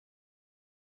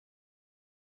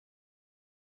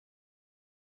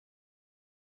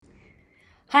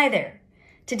Hi there.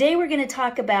 Today we're going to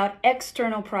talk about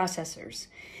external processors.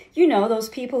 You know, those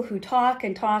people who talk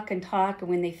and talk and talk, and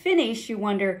when they finish, you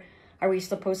wonder, are we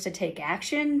supposed to take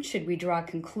action? Should we draw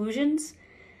conclusions?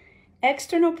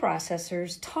 External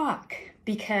processors talk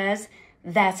because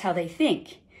that's how they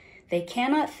think. They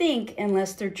cannot think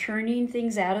unless they're churning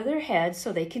things out of their heads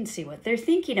so they can see what they're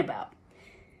thinking about.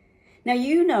 Now,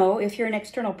 you know, if you're an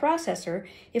external processor,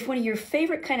 if one of your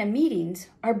favorite kind of meetings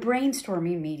are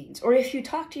brainstorming meetings, or if you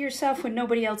talk to yourself when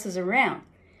nobody else is around.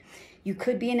 You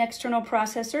could be an external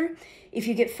processor if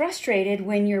you get frustrated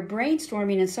when you're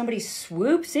brainstorming and somebody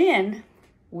swoops in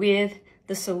with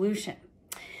the solution.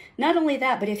 Not only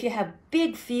that, but if you have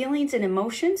big feelings and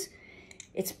emotions,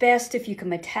 it's best if you can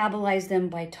metabolize them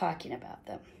by talking about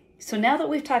them. So now that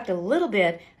we've talked a little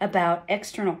bit about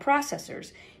external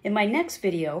processors, in my next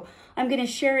video, I'm going to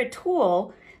share a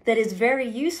tool that is very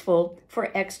useful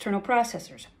for external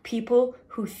processors, people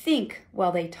who think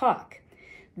while they talk.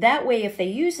 That way, if they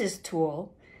use this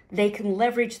tool, they can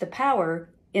leverage the power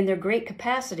in their great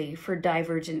capacity for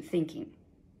divergent thinking.